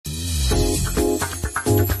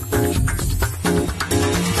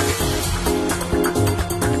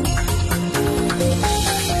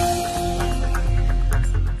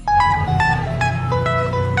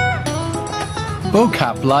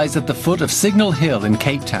Bo-Kaap lies at the foot of Signal Hill in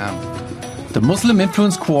Cape Town. The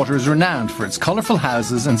Muslim-influenced quarter is renowned for its colourful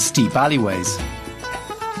houses and steep alleyways.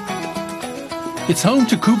 It's home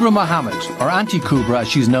to Kubra Mohammed, or Auntie Kubra as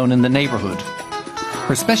she's known in the neighbourhood.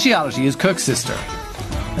 Her speciality is Koeksister,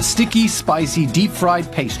 a sticky, spicy,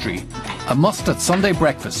 deep-fried pastry, a must at Sunday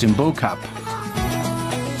breakfast in Bo-Kaap.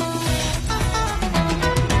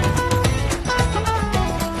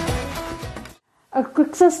 A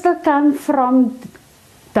Koeksister came from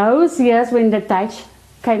those years when the Dutch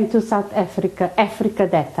came to South Africa,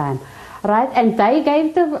 that time, right? And they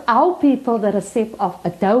gave our people the recipe of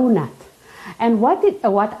a donut. And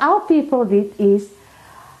what our people did is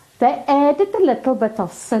they added a little bit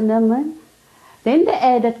of cinnamon, then they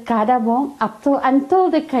added cardamom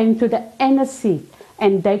until they came to the aniseed,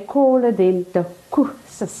 and they called it then the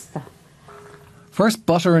Koeksister. First,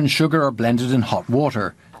 butter and sugar are blended in hot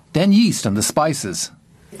water, then yeast and the spices.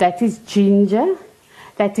 That is ginger,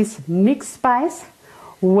 that is mixed spice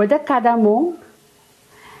with the cardamom,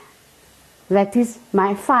 that is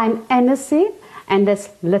my fine aniseed, and this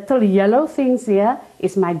little yellow things here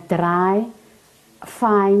is my dry,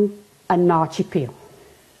 fine naartjie peel.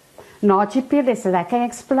 Naartjie peel is, like I can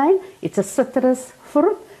explain, it's a citrus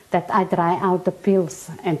fruit that I dry out the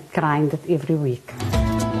peels and grind it every week.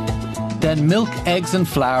 Then milk, eggs and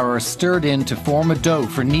flour are stirred in to form a dough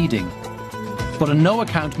for kneading. But on no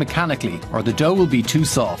account mechanically, or the dough will be too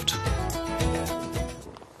soft.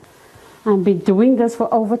 I've been doing this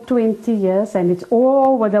for over 20 years and it's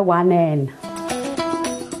all with the one hand.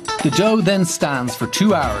 The dough then stands for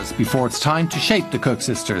 2 hours before it's time to shape the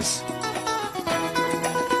Koeksisters.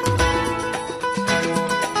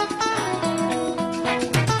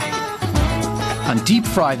 And deep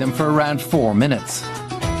fry them for around 4 minutes.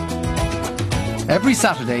 Every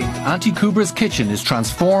Saturday, Auntie Kubra's kitchen is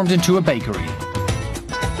transformed into a bakery.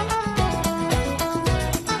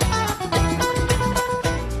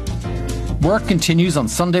 Work continues on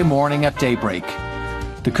Sunday morning at daybreak.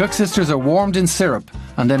 The Koeksisters are warmed in syrup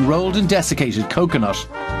and then rolled in desiccated coconut.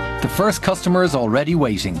 The first customer is already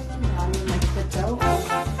waiting.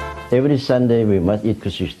 Every Sunday we must eat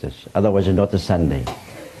Koeksisters, otherwise it's not a Sunday.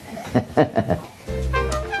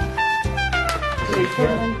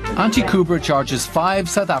 Auntie Kubra charges 5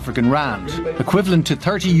 South African rand, equivalent to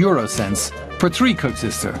 30 euro cents, for 3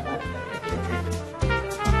 Koeksister.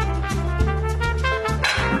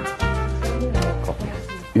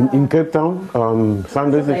 In Cape Town,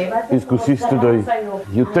 Sundays is Koeksister Day.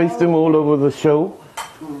 You taste them all over the show,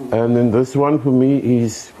 and then this one for me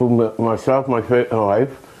is, for myself, my wife,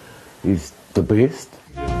 is the best.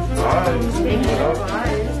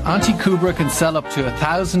 Auntie Kubra can sell up to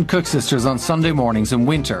 1,000 Koeksisters on Sunday mornings in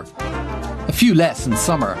winter, a few less in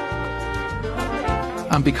summer.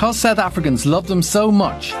 And because South Africans love them so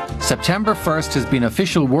much, September 1st has been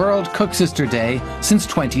official World Koeksister Day since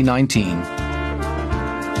 2019.